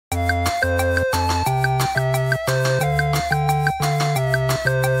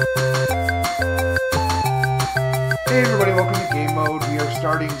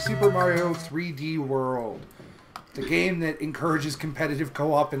3D World. The game that encourages competitive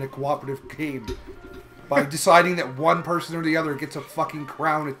co-op in a cooperative game. By deciding that one person or the other gets a fucking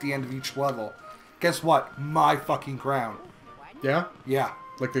crown at the end of each level. Guess what? My fucking crown. Yeah? Yeah.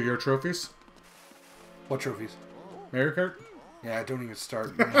 Like your trophies? What trophies? Mario Kart? Yeah, don't even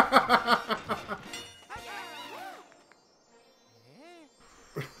start.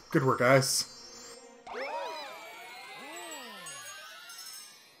 Good work, guys.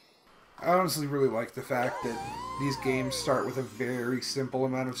 I honestly really like the fact that these games start with a very simple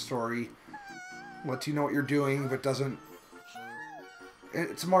amount of story. Lets you know what you're doing, but doesn't...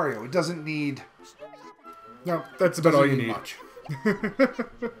 It's Mario. It doesn't need... No, that's about all you need. Much.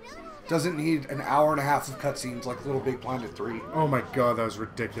 Doesn't need an hour and a half of cutscenes like Little Big Planet 3. Oh my god, that was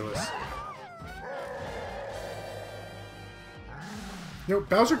ridiculous. You know,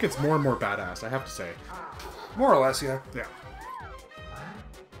 Bowser gets more and more badass, I have to say. More or less, yeah. Yeah.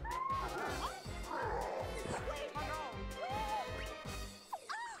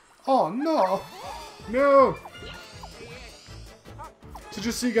 Oh, no! No! So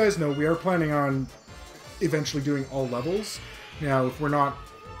just so you guys know, we are planning on eventually doing all levels. Now, if we're not...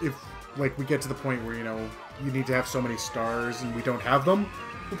 If, like, we get to the point where, you know, you need to have so many stars and we don't have them,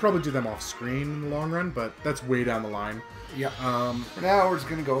 we'll probably do them off screen in the long run, but that's way down the line. Yeah. For now, we're just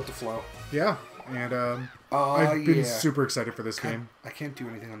gonna go with the flow. Yeah, and I've been super excited for this game. I can't do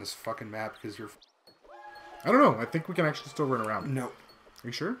anything on this fucking map because you're... I don't know. I think we can actually still run around. No. Are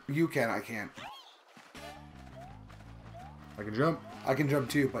you sure? You can, I can't. I can jump. I can jump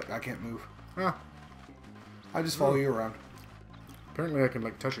too, but I can't move. Ah. I just follow you around. Apparently I can,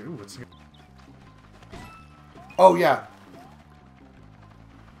 like, touch it. Ooh, what's here? Oh, yeah.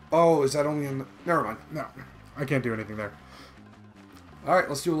 Oh, is that only in the... Never mind. No. I can't do anything there. Alright,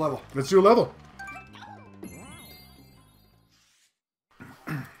 let's do a level. Let's do a level.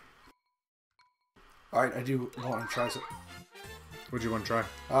 Alright, I do want to try some... What'd you want to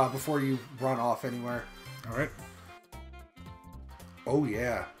try? Before you run off anywhere. Alright. Oh,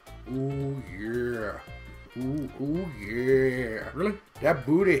 yeah. Ooh, yeah. Ooh, yeah. Really? That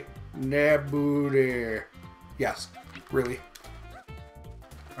booty. That booty. Yes. Really.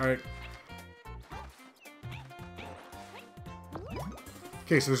 Alright.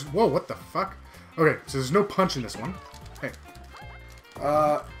 Okay, so there's... Whoa, what the fuck? Okay, so there's no punch in this one. Hey.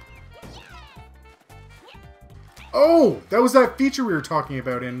 Oh! That was that feature we were talking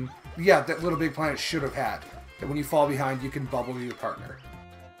about in... Yeah, that Little Big Planet should have had. That when you fall behind, you can bubble to your partner.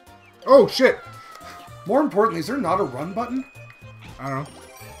 Oh, shit! More importantly, is there not a run button? I don't know.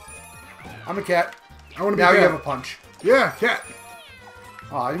 I'm a cat. I want to be now a cat. You have a punch. Yeah, cat!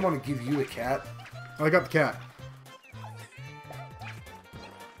 Oh, I didn't want to give you a cat. Oh, I got the cat.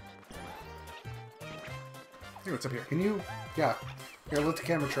 Hey, what's up here? Can you... Yeah. Here, let the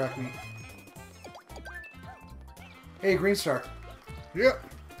camera track me. Hey, Green Star. Yep.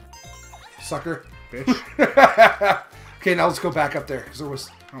 Sucker. Bitch. Okay, now let's go back up there, because there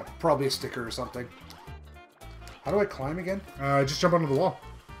was probably a sticker or something. How do I climb again? Just jump onto the wall.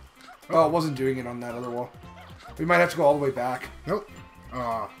 Oh, it wasn't doing it on that other wall. We might have to go all the way back. Nope.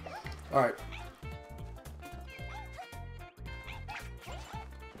 Alright.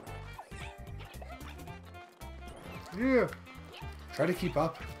 Yeah. Try to keep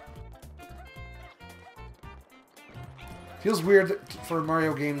up. Feels weird for a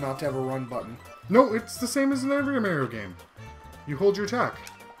Mario game not to have a run button. No, it's the same as in every Mario game. You hold your attack.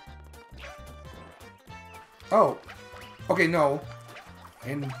 Oh. Okay, no.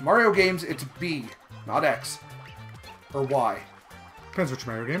 In Mario games, it's B, not X. Or Y. Depends which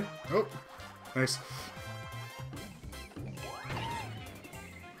Mario game. Oh, nice.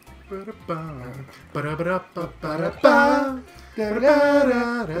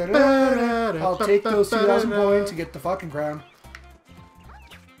 I'll take those 2,000 points to get the fucking crown.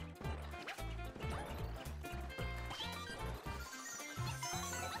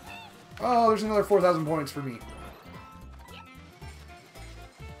 Oh, there's another 4,000 points for me.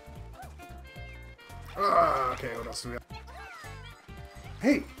 Okay, what else do we have?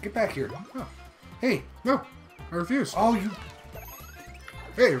 Hey, get back here. Oh. Hey. No, I refuse. Oh, you...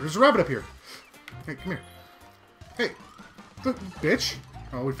 Hey, there's a rabbit up here. Hey, come here. Hey, bitch.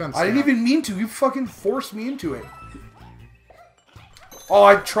 Oh, we found. I didn't even mean to. You fucking forced me into it. Oh,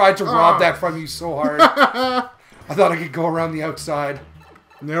 I tried to rob that from you so hard. I thought I could go around the outside.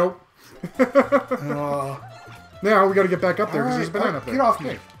 Nope. Now we got to get back up there because there's a banana up there. Get off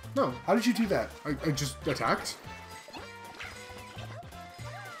me. No. How did you do that? I just attacked.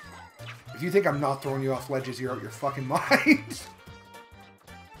 If you think I'm not throwing you off ledges, you're out your fucking mind.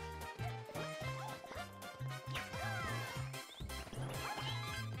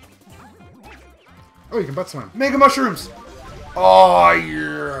 Oh, you can butt slam. Mega mushrooms! Oh,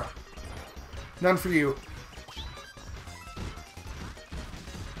 yeah. None for you.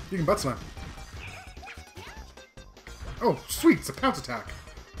 You can butt slam. Oh, sweet. It's a pounce attack.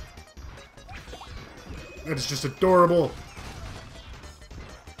 That is just adorable.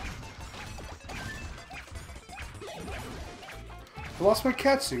 I lost my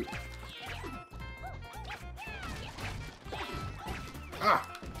cat suit. Ah.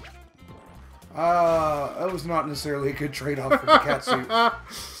 That was not necessarily a good trade-off for the cat suit.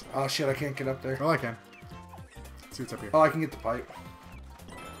 Oh shit, I can't get up there. Well, I can. Let's see what's up here. Oh, I can get the pipe.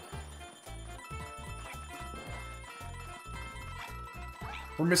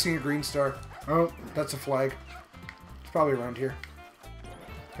 We're missing a green star. Oh, That's a flag. It's probably around here.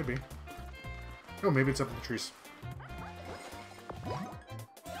 could be. Oh, maybe it's up in the trees.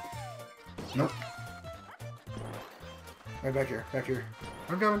 Nope. Right back here. Back here.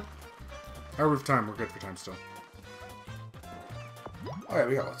 I'm coming. Oh, we have time. We're good for time still. Oh yeah,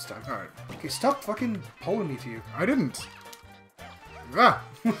 we got lots of time. Alright. Okay, stop fucking pulling me to you. I didn't. Ah!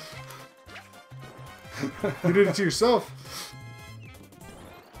 You did it to yourself.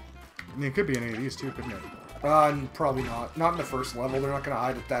 I mean, it could be any of these too, couldn't it? Probably not. Not in the first level. They're not going to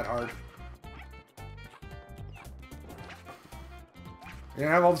hide it that hard. You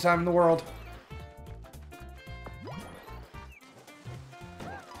don't have all the time in the world.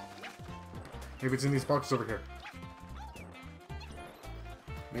 Maybe it's in these boxes over here.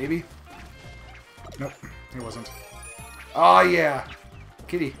 Maybe. Nope, it wasn't. Oh, yeah.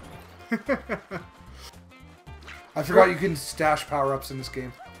 Kitty. I forgot you can stash power-ups in this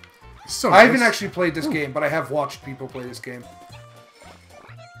game. So I haven't nice. actually played this game, but I have watched people play this game.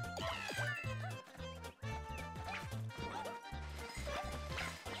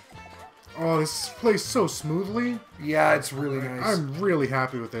 Oh, this plays so smoothly. Yeah, it's really nice. I'm really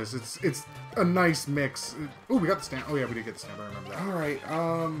happy with this. It's a nice mix. Oh, we got the stamp. Oh yeah, we did get the stamp. I remember that.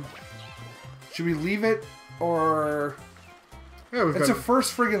 Alright, should we leave it, or... Yeah, we've It's got... a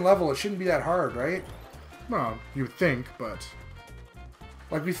first friggin' level. It shouldn't be that hard, right? Well, you would think, but...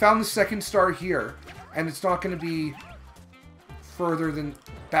 Like, we found the second star here, and it's not going to be further than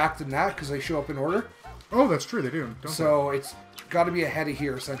back than that, because they show up in order. Oh, that's true, they do, don't So it's got to be ahead of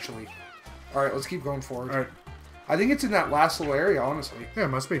here, essentially. Alright, let's keep going forward. they? Alright. I think it's in that last little area, honestly. Yeah, it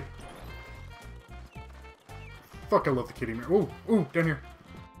must be. Fuck, I love the kitty mirror. Ooh, ooh, down here.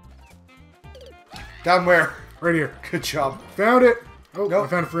 Down where? Right here. Good job. Found it! Oh, Nope. I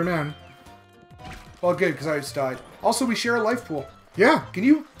found it for a man. Well, good, because I just died. Also, we share a life pool. Yeah! Can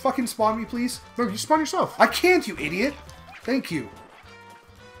you fucking spawn me, please? No, you spawn yourself. I can't, you idiot! Thank you.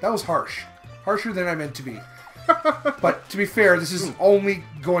 That was harsh. Harsher than I meant to be. But, to be fair, this is only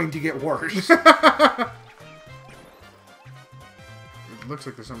going to get worse. It looks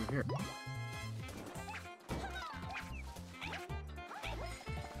like there's something here.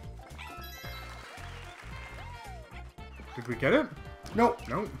 Did we get it? Nope.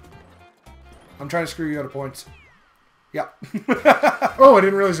 Nope. I'm trying to screw you out of points. Yeah. Oh, I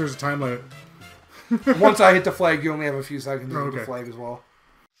didn't realize there was a time limit. Once I hit the flag, you only have a few seconds to Oh, hit the okay. flag as well.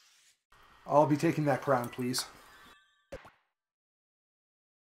 I'll be taking that crown, please.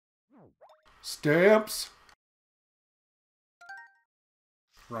 Stamps.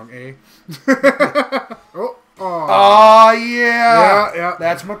 Wrong A. Oh, oh. Oh, yeah. Yeah, yeah.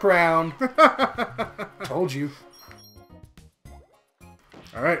 That's my crown. Told you.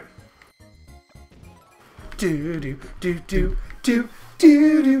 All right. Do do do do do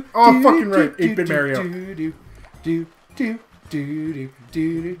do do. Oh, fucking right. 8-bit Mario. Do do do do do do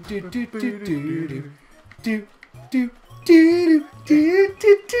do do do do do do do.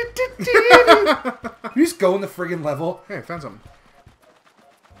 You just go in the friggin' level. Hey, I found something.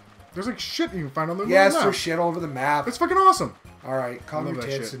 There's like shit you can find on the Yes, map. there's shit all over the map. It's fucking awesome. Alright, calm love your that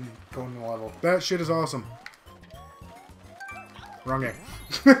tits shit. and go in the level. That shit is awesome. Wrong A.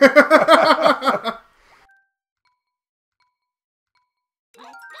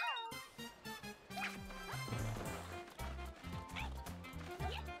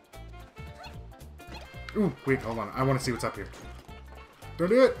 Ooh, wait, hold on. I want to see what's up here. Don't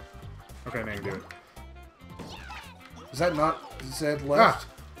do it. Okay, now you can do it. Is that not said left?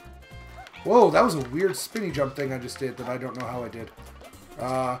 Whoa, that was a weird spinny jump thing I just did that I don't know how I did.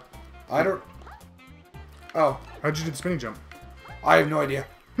 I don't... Oh, How'd you do the spinning jump? I have no idea.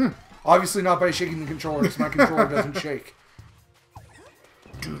 Obviously not by shaking the controller, because my controller doesn't shake.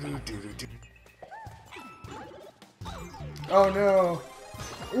 Oh no.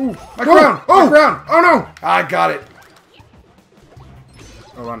 Ooh, My crown! Oh, My crown! oh no! I got it.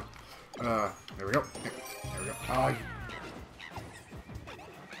 Hold on. There we go. There we go. Oh,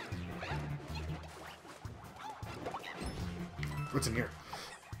 What's in here?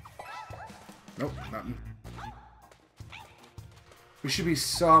 Nope, nothing. We should be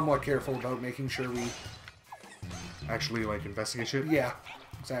somewhat careful about making sure we... Actually, like, investigate shit? Yeah,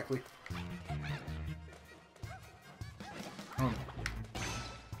 exactly. Oh.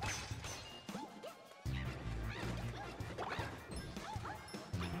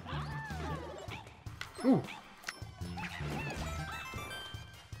 Ooh.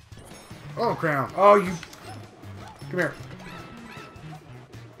 Oh, crown. Oh, you... Come here.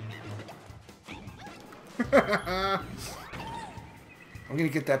 I'm gonna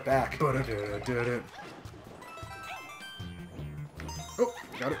get that back. Oh,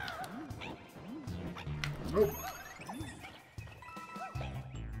 got it. Oh.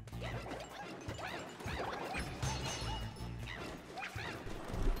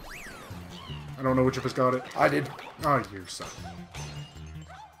 I don't know which of us got it. I did. Oh, you son.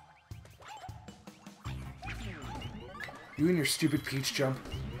 You and your stupid peach jump.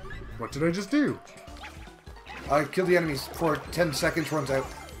 What did I just do? I killed the enemies before 10 seconds runs out.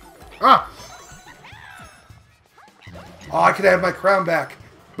 Ah! Oh, I could have my crown back.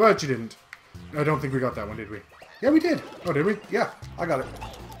 But you didn't. I don't think we got that one, did we? Yeah, we did. Oh, did we? Yeah, I got it.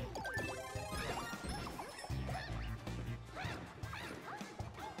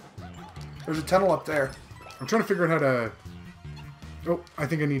 There's a tunnel up there. I'm trying to figure out how to... Oh, I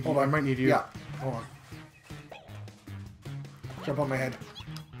think I need you. I might need you. Yeah, hold on. Jump on my head.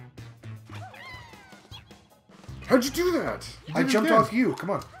 How'd you do that? You I did it jumped again. off you. Come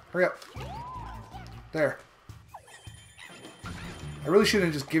on. Hurry up. There. I really shouldn't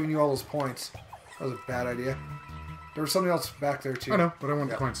have just given you all those points. That was a bad idea. There was something else back there, too. I know, but I want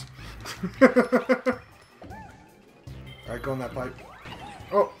the coins. Alright, go in that pipe.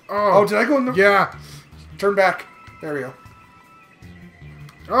 Oh, Oh, did I go in the... Yeah. Turn back. There we go.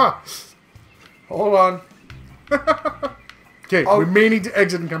 Ah! Hold on. Okay, Oh. we may need to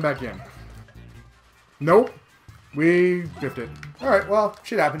exit and come back in. Nope. We biffed it. Alright, well,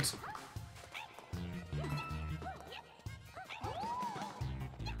 shit happens.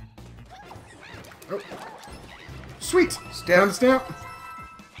 Oh. Sweet! Stamp. Down the stamp.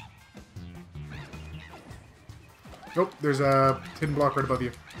 Nope, there's a hidden block right above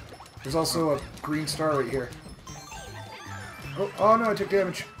you. There's also a green star right here. Oh no, I took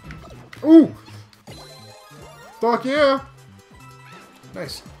damage. Ooh! Fuck yeah!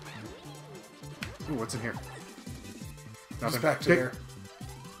 Nice. Ooh, what's in here? Just Nothing. back to Okay. there.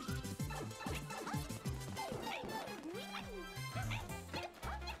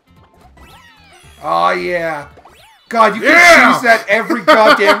 Oh yeah. God, you can Yeah! choose that every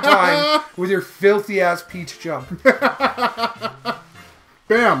goddamn time with your filthy ass peach jump.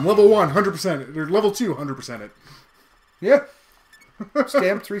 Bam! Level 1, 100%. Or level 2, 100% it. Yeah.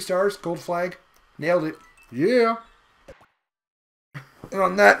 Stamp, 3 stars, gold flag. Nailed it. Yeah. And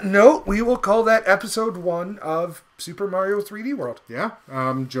on that note, we will call that episode 1 of Super Mario 3D World. Yeah.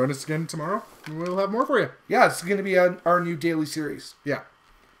 Join us again tomorrow. And we'll have more for you. Yeah, it's going to be our new daily series. Yeah.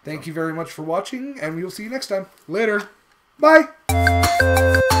 Thank you very much for watching, and we will see you next time. Later. Bye!